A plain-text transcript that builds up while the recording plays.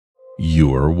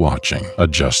You're watching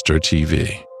Adjuster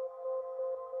TV.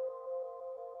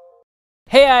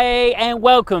 Hey IA, and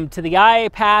welcome to the IA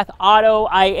Path Auto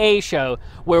IA Show,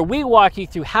 where we walk you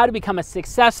through how to become a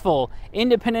successful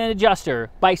independent adjuster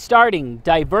by starting,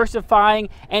 diversifying,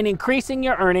 and increasing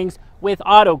your earnings with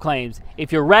auto claims.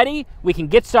 If you're ready, we can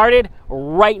get started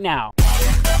right now.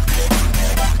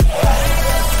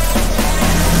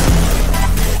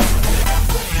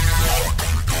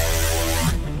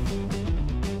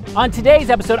 On today's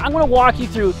episode, I'm going to walk you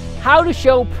through how to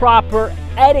show proper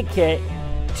etiquette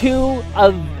to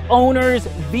an owner's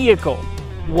vehicle.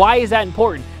 Why is that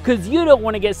important? Because you don't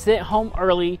want to get sent home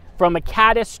early from a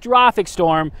catastrophic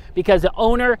storm because the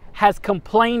owner has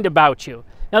complained about you.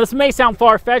 Now, this may sound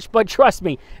far-fetched, but trust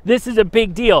me, this is a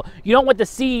big deal. You don't want the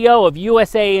CEO of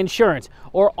USA Insurance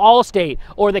or Allstate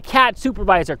or the CAT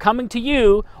supervisor coming to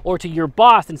you or to your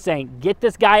boss and saying, get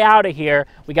this guy out of here,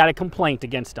 we got a complaint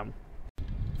against him.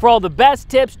 For all the best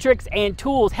tips, tricks, and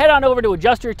tools, head on over to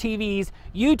Adjuster TV's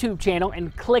YouTube channel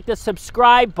and click the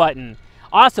subscribe button.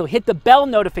 Also, hit the bell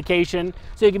notification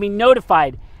so you can be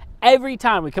notified every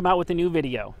time we come out with a new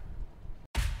video.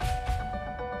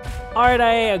 All right,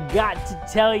 I got to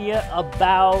tell you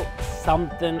about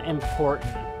something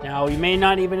important. Now, you may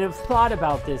not even have thought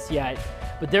about this yet,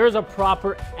 but there is a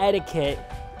proper etiquette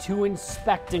to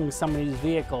inspecting somebody's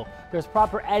vehicle. There's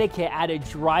proper etiquette at a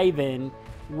drive-in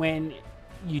when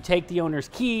you take the owner's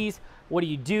keys. What do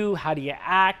you do? How do you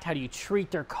act? How do you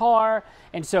treat their car?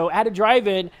 And so at a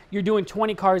drive-in, you're doing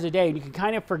 20 cars a day, and you can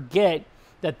kind of forget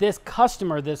that this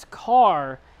customer, this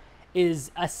car,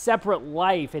 is a separate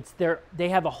life. They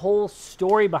have a whole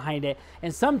story behind it,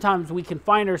 and sometimes we can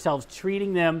find ourselves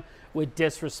treating them with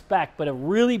disrespect. But a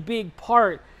really big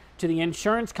part to the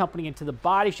insurance company and to the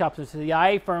body shops and to the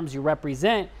IA firms you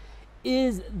represent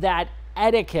is that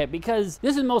etiquette, because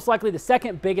this is most likely the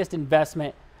second biggest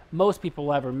investment most people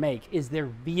will ever make is their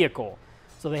vehicle.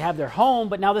 So they have their home,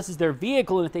 but now this is their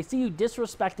vehicle, and if they see you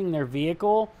disrespecting their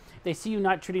vehicle, they see you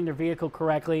not treating their vehicle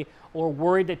correctly or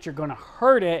worried that you're going to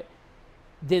hurt it,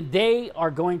 then they are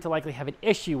going to likely have an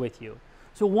issue with you.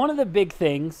 So one of the big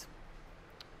things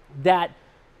that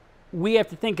we have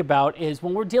to think about is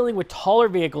when we're dealing with taller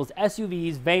vehicles,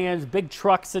 SUVs, vans, big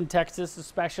trucks in Texas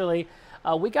especially,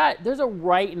 there's a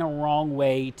right and a wrong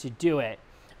way to do it,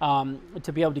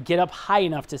 to be able to get up high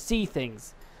enough to see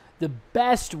things. The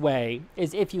best way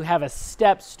is if you have a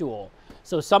step stool.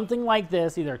 So something like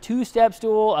this, either a two-step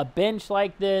stool, a bench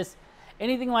like this,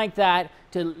 anything like that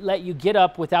to let you get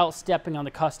up without stepping on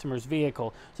the customer's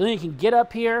vehicle. So then you can get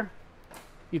up here,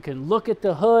 you can look at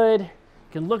the hood, you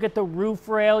can look at the roof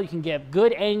rail, you can get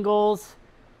good angles,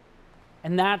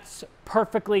 and that's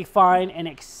perfectly fine and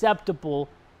acceptable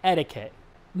etiquette.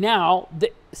 Now,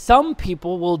 some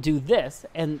people will do this,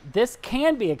 and this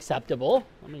can be acceptable.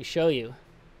 Let me show you.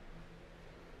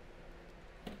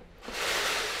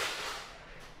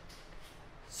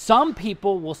 Some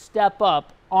people will step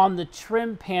up on the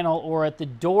trim panel or at the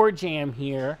door jamb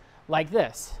here like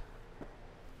this.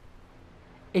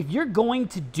 If you're going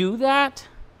to do that,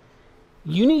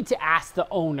 you need to ask the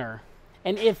owner.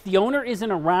 And if the owner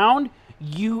isn't around,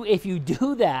 if you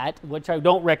do that, which I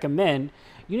don't recommend,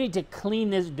 you need to clean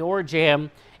this door jamb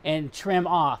and trim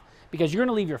off, because you're going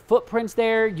to leave your footprints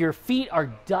there. Your feet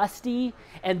are dusty,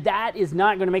 and that is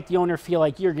not going to make the owner feel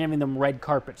like you're giving them red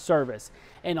carpet service.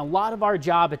 And a lot of our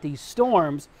job at these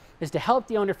storms is to help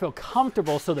the owner feel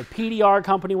comfortable, so the PDR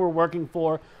company we're working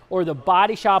for or the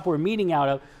body shop we're meeting out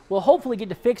of will hopefully get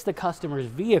to fix the customer's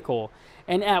vehicle.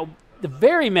 And at the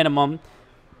very minimum,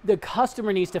 the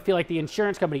customer needs to feel like the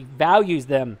insurance company values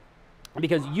them,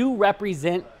 because you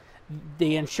represent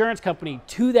the insurance company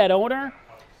to that owner.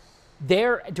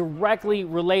 They're directly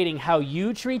relating how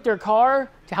you treat their car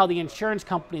to how the insurance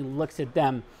company looks at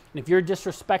them. And if you're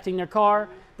disrespecting their car,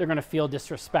 they're going to feel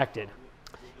disrespected.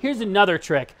 Here's another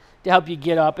trick to help you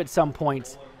get up at some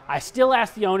points. I still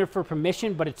ask the owner for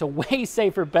permission, but it's a way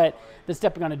safer bet than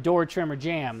stepping on a door trim or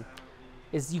jamb,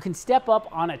 is you can step up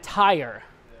on a tire.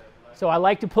 So I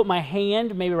like to put my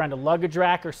hand maybe around a luggage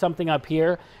rack or something up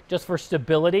here just for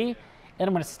stability. And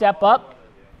I'm going to step up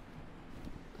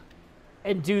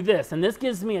and do this. And this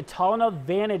gives me a tall enough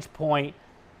vantage point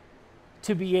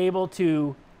to be able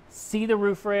to see the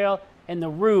roof rail and the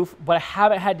roof, but I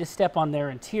haven't had to step on their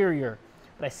interior.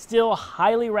 But I still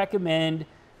highly recommend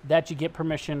that you get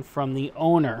permission from the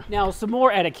owner. Now, some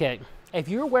more etiquette. If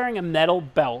you're wearing a metal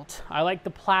belt, I like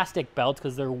the plastic belts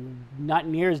because they're not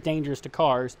near as dangerous to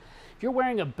cars. If you're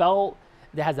wearing a belt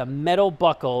that has a metal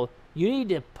buckle, you need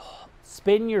to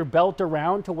spin your belt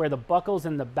around to where the buckle's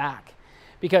in the back.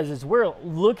 Because as we're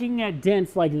looking at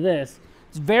dents like this,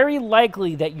 it's very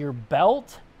likely that your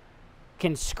belt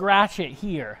can scratch it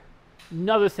here.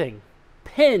 Another thing,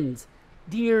 pins.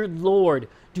 Dear Lord,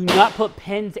 do not put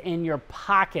pins in your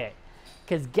pocket,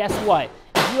 because guess what?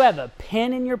 If you have a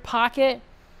pin in your pocket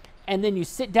and then you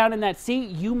sit down in that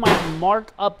seat, you might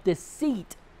mark up the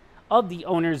seat of the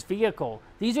owner's vehicle.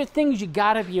 These are things you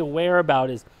gotta be aware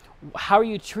about. Is how are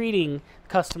you treating the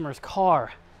customer's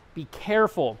car? Be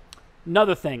careful.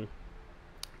 Another thing,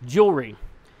 jewelry.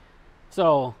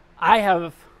 So I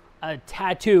have a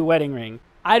tattoo wedding ring.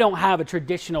 I don't have a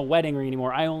traditional wedding ring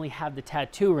anymore. I only have the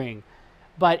tattoo ring.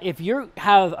 But if you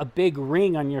have a big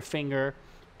ring on your finger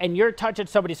and you're touching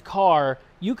somebody's car,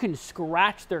 you can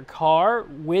scratch their car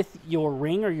with your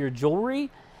ring or your jewelry,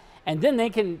 and then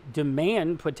they can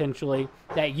demand potentially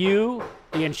that you,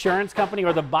 the insurance company,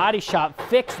 or the body shop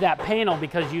fix that panel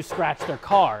because you scratched their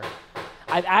car.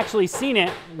 I've actually seen it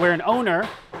where an owner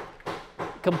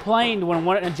complained when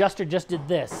an adjuster just did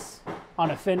this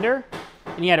on a fender,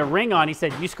 and he had a ring on. He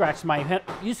said, you scratched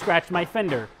my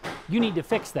fender. You need to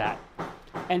fix that.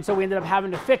 And so we ended up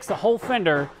having to fix the whole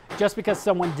fender just because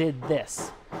someone did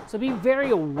this. So be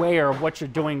very aware of what you're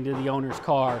doing to the owner's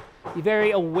car. Be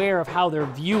very aware of how they're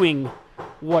viewing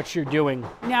what you're doing.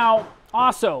 Now,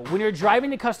 also, when you're driving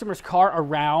the customer's car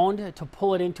around to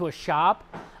pull it into a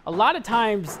shop, a lot of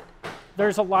times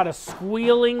there's a lot of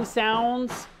squealing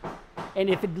sounds. And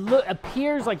if it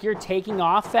appears like you're taking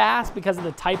off fast because of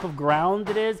the type of ground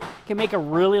it is, it can make a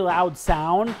really loud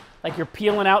sound, like you're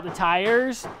peeling out the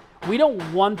tires. We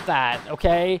don't want that,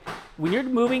 okay? When you're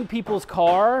moving people's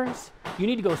cars, you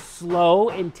need to go slow,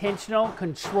 intentional,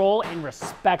 control, and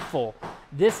respectful.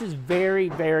 This is very,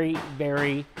 very,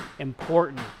 very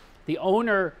important. The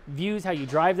owner views how you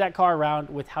drive that car around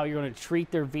with how you're going to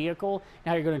treat their vehicle and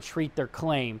how you're going to treat their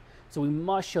claim. So we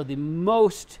must show the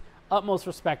utmost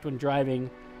respect when driving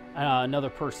another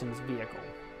person's vehicle.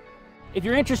 If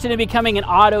you're interested in becoming an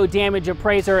auto damage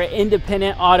appraiser or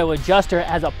independent auto adjuster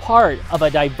as a part of a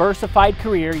diversified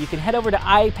career, you can head over to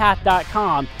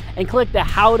iPath.com and click the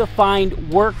How to Find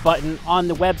Work button on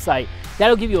the website.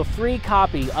 That'll give you a free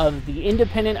copy of the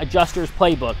Independent Adjuster's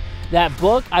Playbook. That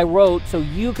book I wrote so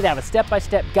you could have a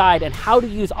step-by-step guide on how to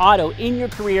use auto in your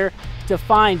career to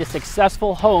find a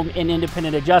successful home in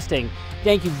independent adjusting.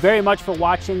 Thank you very much for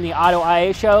watching the Auto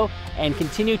IA Show, and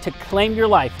continue to claim your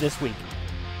life this week.